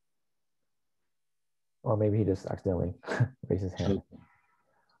 Or maybe he just accidentally raised his hand.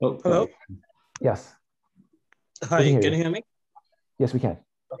 Oh, hello. Yes. Hi, can you hear me? Yes, we can.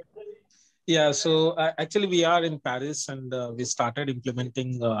 Yeah, so actually we are in Paris, and we started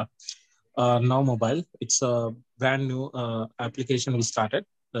implementing Now Mobile. It's a brand new application we started.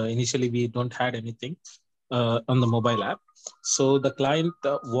 Initially, we don't had anything on the mobile app. So the client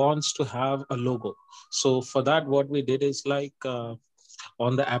wants to have a logo. So for that, what we did is like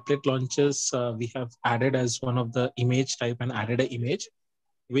on the applet launchers, we have added as one of the image type and added an image,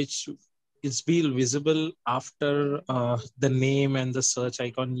 which is be visible after the name and the search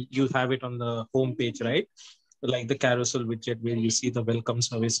icon. You have it on the home page, right? Like the carousel widget where you see the welcome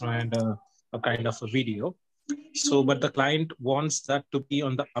service and a kind of a video. So, but the client wants that to be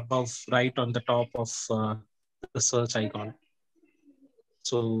on the above, right on the top of the search icon.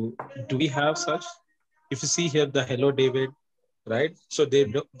 So do we have such? If you see here, the Hello David, right? So they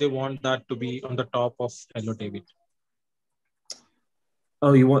want that to be on the top of Hello David.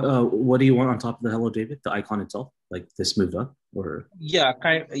 Oh, you want what do you want on top of the Hello David? The icon itself, like this moved up, or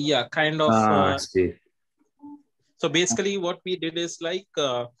kind of. I see. So basically, what we did is like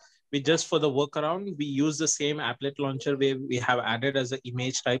we just for the workaround, we use the same applet launcher where we have added as an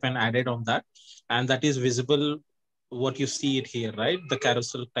image type and added on that, and that is visible. What you see it here, right? The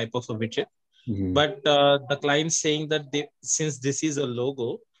carousel type of a widget. Mm-hmm. But the client saying that since this is a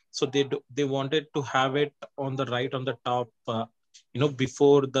logo, so they wanted to have it on the right on the top.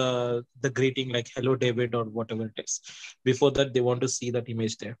 Before the greeting, like hello David or whatever it is. Before that, they want to see that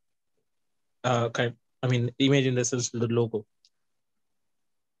image there. Image in the sense the logo.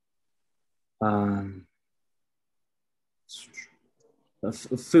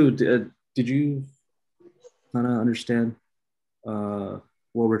 Food. Did you kind of understand what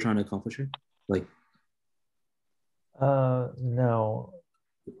we're trying to accomplish here? Like, no.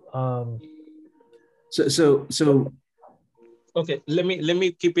 So. Okay, let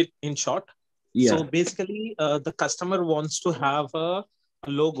me keep it in short. Yeah. So basically, the customer wants to have a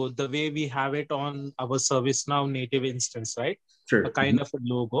logo the way we have it on our ServiceNow native instance, right? Sure. A kind of a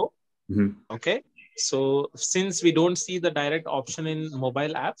logo. Mm-hmm. Okay. So since we don't see the direct option in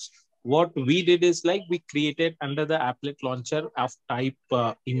mobile apps, what we did is like we created under the applet launcher of type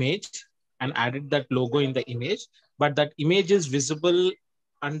image and added that logo in the image, but that image is visible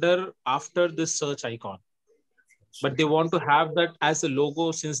after the search icon. But they want to have that as a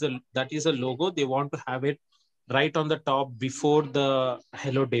logo. Since that is a logo, they want to have it right on the top before the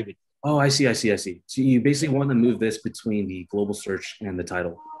Hello David. Oh, I see. So you basically want to move this between the global search and the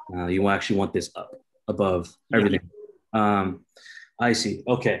title. You actually want this up above everything. Yeah. I see.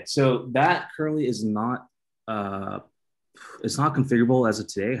 Okay, so that currently is not it's not configurable as of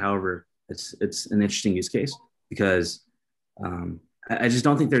today. However, it's an interesting use case because I just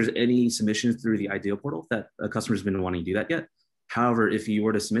don't think there's any submissions through the Ideal portal that a customer's been wanting to do that yet. However, if you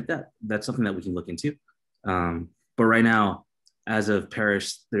were to submit that, that's something that we can look into. But right now, as of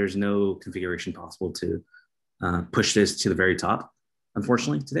Paris, there's no configuration possible to push this to the very top,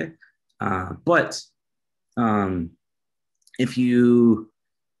 unfortunately, today. But if you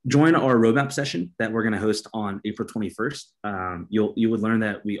join our roadmap session that we're going to host on April 21st, you would learn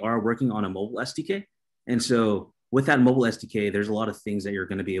that we are working on a mobile SDK. And so with that mobile SDK, there's a lot of things that you're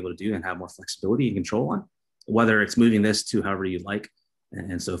going to be able to do and have more flexibility and control on, whether it's moving this to however you like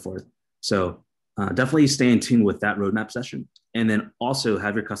and so forth. So definitely stay in tune with that roadmap session, and then also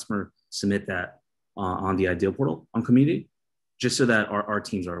have your customer submit that on the Ideal portal on community, just so that our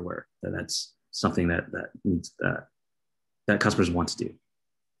teams are aware that that's something that needs that customers want to do.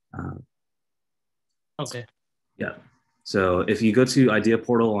 Okay. Yeah. So if you go to Idea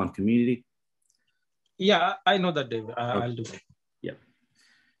portal on community. Yeah, I know that, Dave. I'll do that. Yeah.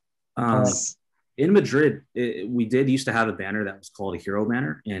 In Madrid, we did used to have a banner that was called a hero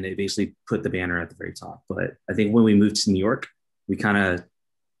banner, and it basically put the banner at the very top. But I think when we moved to New York, we kind of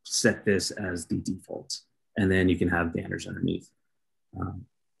set this as the default, and then you can have banners underneath.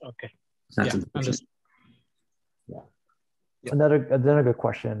 Okay. That's yeah. Another good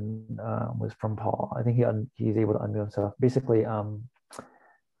question was from Paul. I think he's able to unmute himself. Basically, on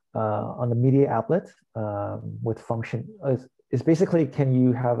the media applet with function is basically, can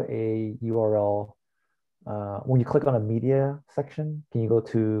you have a URL when you click on a media section? Can you go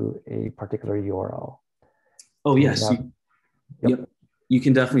to a particular URL? Oh yes, yep. You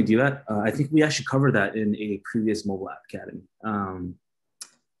can definitely do that. I think we actually covered that in a previous Mobile App Academy. I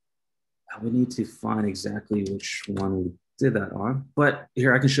would need to find exactly which one we did that on, but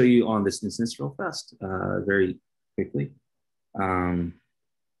here I can show you on this instance real fast, very quickly.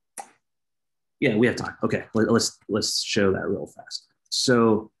 Yeah, we have time. Okay, let's show that real fast.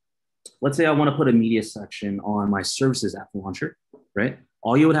 So let's say I want to put a media section on my services app launcher, right?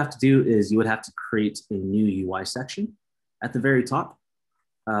 All you would have to do is you would have to create a new UI section at the very top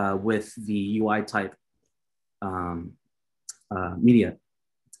with the UI type media.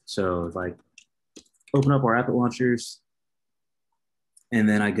 So if I open up our app launchers, and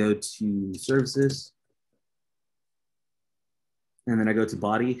then I go to services, and then I go to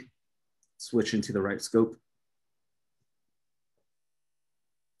body, switch into the right scope.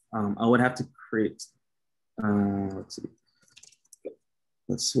 I would have to create, let's see.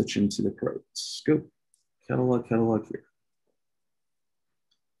 Let's switch into the correct scope. Catalog here.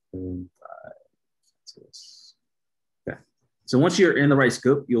 Okay. So once you're in the right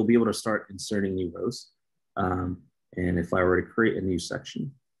scope, you'll be able to start inserting new rows. And if I were to create a new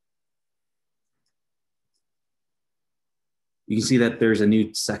section, you can see that there's a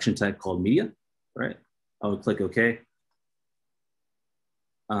new section type called media, right? I would click OK.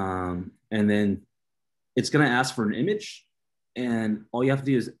 And then it's going to ask for an image. And all you have to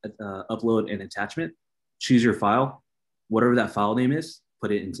do is upload an attachment, choose your file, whatever that file name is,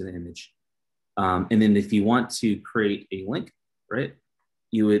 put it into the image. And then if you want to create a link, right,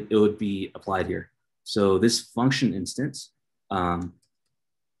 it would be applied here. So this function instance,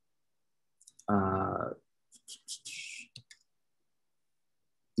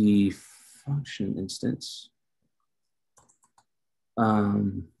 the function instance,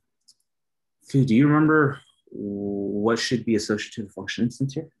 do you remember what should be associated to the function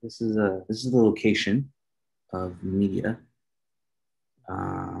instance here? This is the location of media.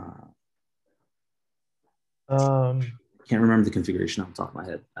 Can't remember the configuration off the top of my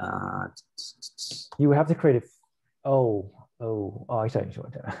head. You have to create it. I saw you.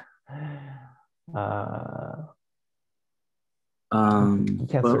 But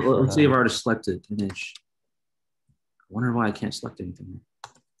let's say I've already selected image. I wonder why I can't select anything here.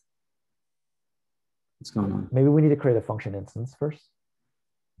 What's going on? Maybe we need to create a function instance first.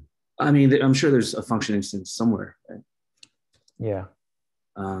 I mean, I'm sure there's a function instance somewhere, right? Yeah.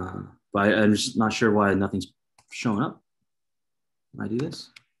 But I'm just not sure why nothing's showing up. Can I do this?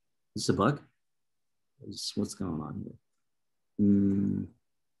 Is this a bug? What's going on here?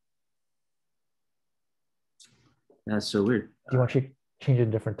 That's so weird. Do you want to change a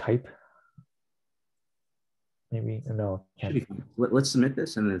different type? Maybe, no. Let's submit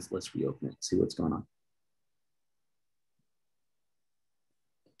this and then let's reopen it, see what's going on.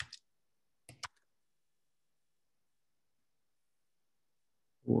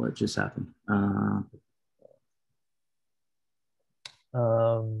 What just happened?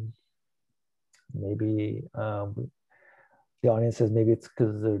 Maybe the audience says maybe it's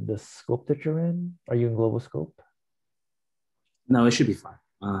because of the scope that you're in. Are you in global scope? No, it should be fine.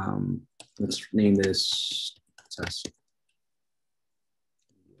 Let's name this test.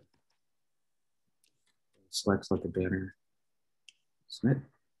 Select the banner, submit,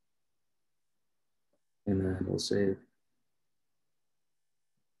 and then we'll save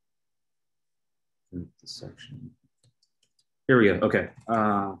the section. Here we go. Okay.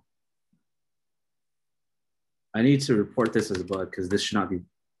 I need to report this as a bug because this should not be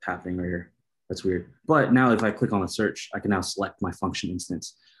happening right here. That's weird. But now if I click on the search, I can now select my function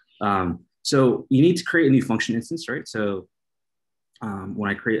instance. So you need to create a new function instance, right? So when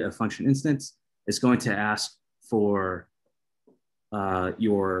I create a function instance, it's going to ask for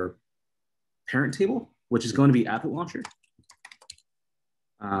your parent table, which is going to be App Launcher,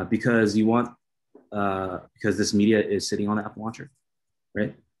 because you want because this media is sitting on the app launcher,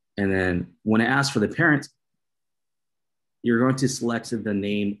 right? And then when it asks for the parent, you're going to select the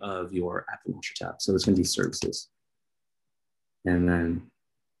name of your app launcher tab. So it's going to be services. And then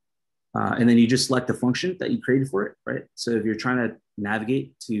you just select the function that you created for it, right? So if you're trying to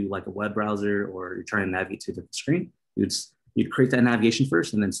navigate to like a web browser or you're trying to navigate to a different screen, you'd create that navigation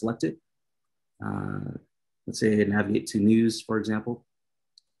first and then select it. Let's say navigate to news, for example.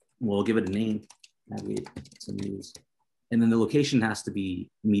 We'll give it a name, navigate to news. And then the location has to be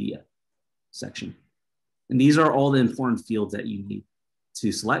media section. And these are all the important fields that you need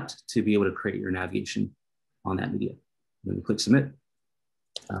to select to be able to create your navigation on that media. Then we click submit.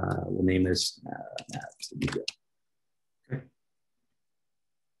 We'll name this media. Okay.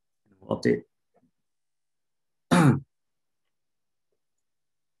 We'll update.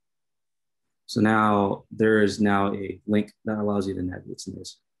 So now there is now a link that allows you to navigate to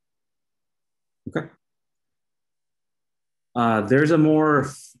this. Okay. There's a more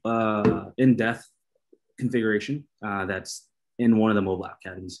in-depth configuration that's in one of the mobile app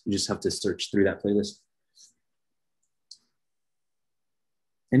academies. You just have to search through that playlist.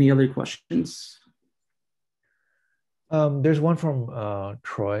 Any other questions? There's one from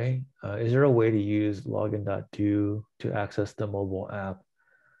Troy. Is there a way to use login.do to access the mobile app?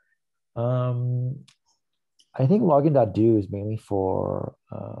 I think login.do is mainly for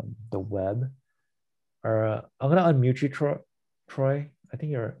the web. I'm gonna unmute you, Troy. I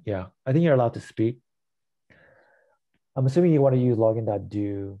think you're allowed to speak. I'm assuming you want to use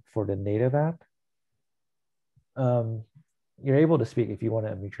login.do for the native app. You're able to speak if you want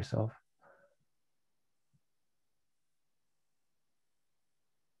to unmute yourself.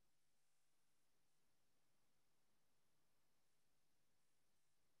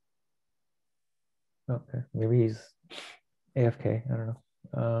 Okay, maybe he's AFK. I don't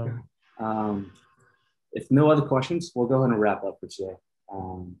know. If no other questions, we'll go ahead and wrap up for today. I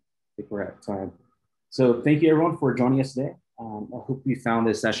think we're at time. So thank you everyone for joining us today. I hope you found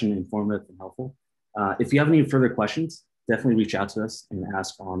this session informative and helpful. If you have any further questions, definitely reach out to us and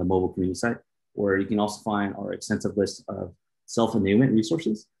ask on the mobile community site, where you can also find our extensive list of self-enablement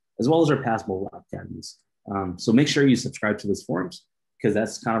resources, as well as our past mobile app academies. So make sure you subscribe to those forums, because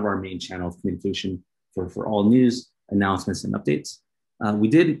that's kind of our main channel of communication for all news, announcements, and updates. We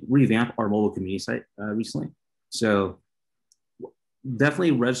did revamp our mobile community site recently. So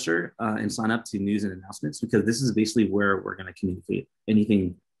definitely register and sign up to news and announcements, because this is basically where we're going to communicate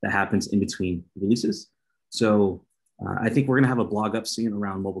anything that happens in between releases. So I think we're going to have a blog up soon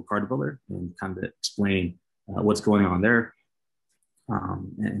around Mobile Card Builder and kind of explain what's going on there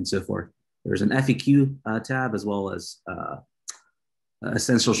and so forth. There's an FAQ tab, as well as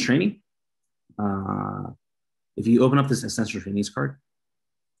Essentials Training. If you open up this Essential Trainings card,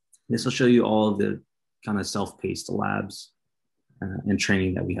 this will show you all of the kind of self-paced labs and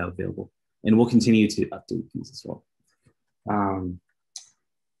training that we have available. And we'll continue to update these as well.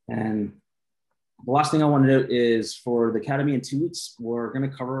 And the last thing I want to note is, for the Academy in 2 weeks, we're going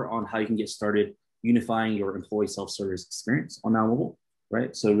to cover on how you can get started unifying your employee self-service experience on Now Mobile,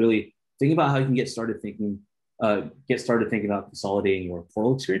 right? So really think about how you can get started thinking about consolidating your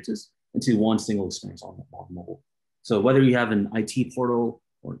portal experiences into one single experience on mobile. So whether you have an IT portal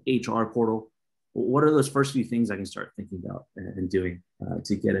or an HR portal, what are those first few things I can start thinking about and doing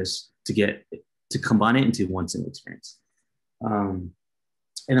to combine it into one single experience?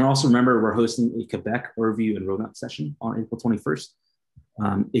 And then also remember, we're hosting a Quebec overview and roadmap session on April 21st.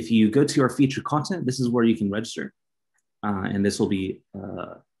 If you go to our featured content, this is where you can register. And this will be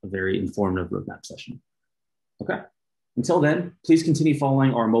a very informative roadmap session. Okay. Until then, please continue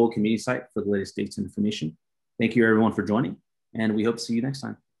following our mobile community site for the latest dates and information. Thank you everyone for joining, and we hope to see you next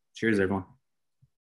time. Cheers, everyone.